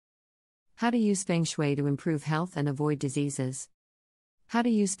How to use Feng Shui to improve health and avoid diseases. How to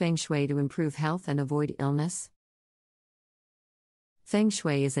use Feng Shui to improve health and avoid illness. Feng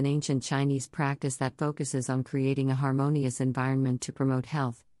Shui is an ancient Chinese practice that focuses on creating a harmonious environment to promote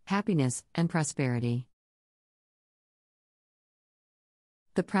health, happiness, and prosperity.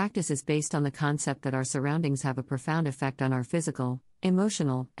 The practice is based on the concept that our surroundings have a profound effect on our physical,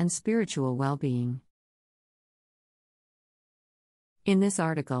 emotional, and spiritual well-being. In this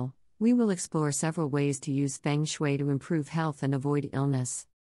article, we will explore several ways to use Feng Shui to improve health and avoid illness.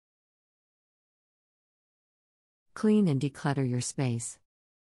 Clean and declutter your space.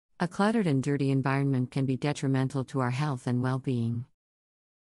 A cluttered and dirty environment can be detrimental to our health and well-being.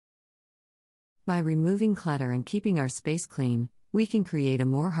 By removing clutter and keeping our space clean, we can create a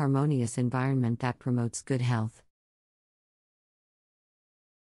more harmonious environment that promotes good health.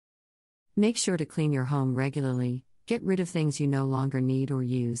 Make sure to clean your home regularly, get rid of things you no longer need or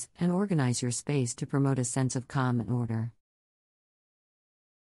use, and organize your space to promote a sense of calm and order.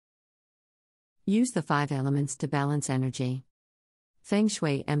 Use the 5 elements to balance energy. Feng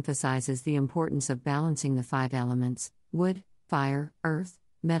Shui emphasizes the importance of balancing the 5 elements: wood, fire, earth,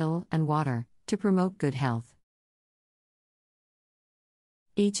 metal, and water, to promote good health.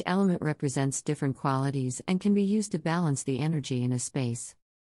 Each element represents different qualities and can be used to balance the energy in a space.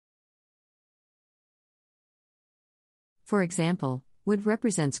 For example, wood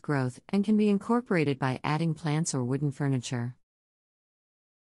represents growth and can be incorporated by adding plants or wooden furniture.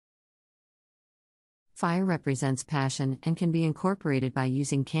 Fire represents passion and can be incorporated by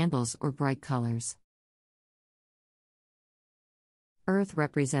using candles or bright colors. Earth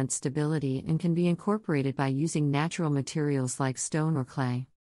represents stability and can be incorporated by using natural materials like stone or clay.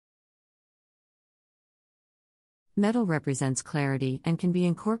 Metal represents clarity and can be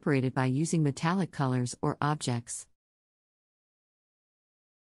incorporated by using metallic colors or objects.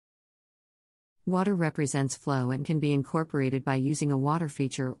 Water represents flow and can be incorporated by using a water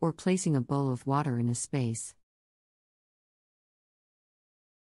feature or placing a bowl of water in a space.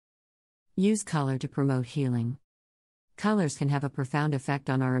 Use color to promote healing. Colors can have a profound effect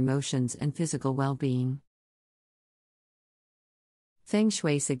on our emotions and physical well-being. Feng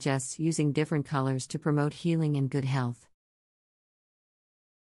Shui suggests using different colors to promote healing and good health.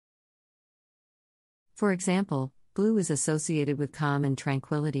 For example, blue is associated with calm and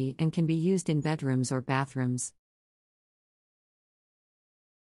tranquility and can be used in bedrooms or bathrooms.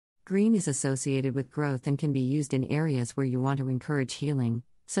 Green is associated with growth and can be used in areas where you want to encourage healing,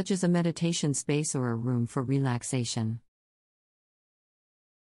 such as a meditation space or a room for relaxation.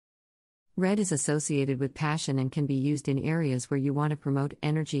 Red is associated with passion and can be used in areas where you want to promote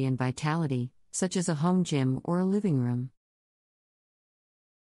energy and vitality, such as a home gym or a living room.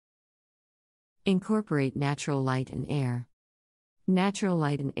 Incorporate natural light and air. Natural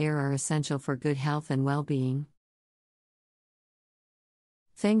light and air are essential for good health and well-being.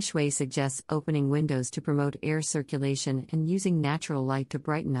 Feng Shui suggests opening windows to promote air circulation and using natural light to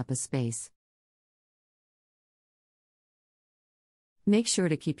brighten up a space. Make sure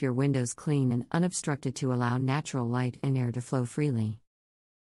to keep your windows clean and unobstructed to allow natural light and air to flow freely.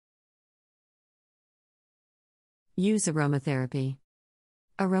 Use aromatherapy.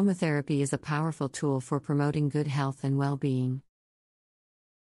 Aromatherapy is a powerful tool for promoting good health and well-being.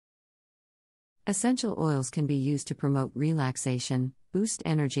 Essential oils can be used to promote relaxation, boost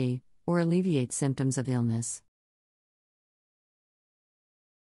energy, or alleviate symptoms of illness.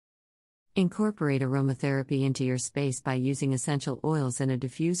 Incorporate aromatherapy into your space by using essential oils in a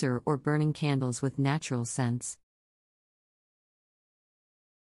diffuser or burning candles with natural scents.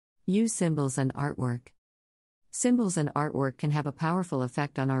 Use symbols and artwork. Symbols and artwork can have a powerful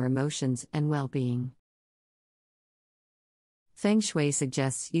effect on our emotions and well-being. Feng Shui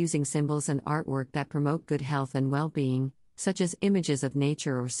suggests using symbols and artwork that promote good health and well-being, such as images of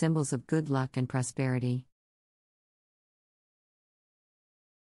nature or symbols of good luck and prosperity.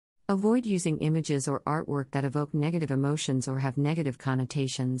 Avoid using images or artwork that evoke negative emotions or have negative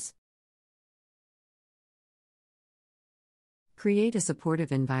connotations. Create a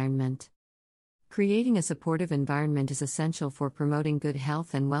supportive environment. Creating a supportive environment is essential for promoting good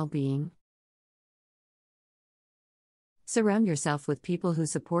health and well-being. Surround yourself with people who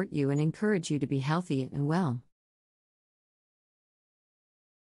support you and encourage you to be healthy and well.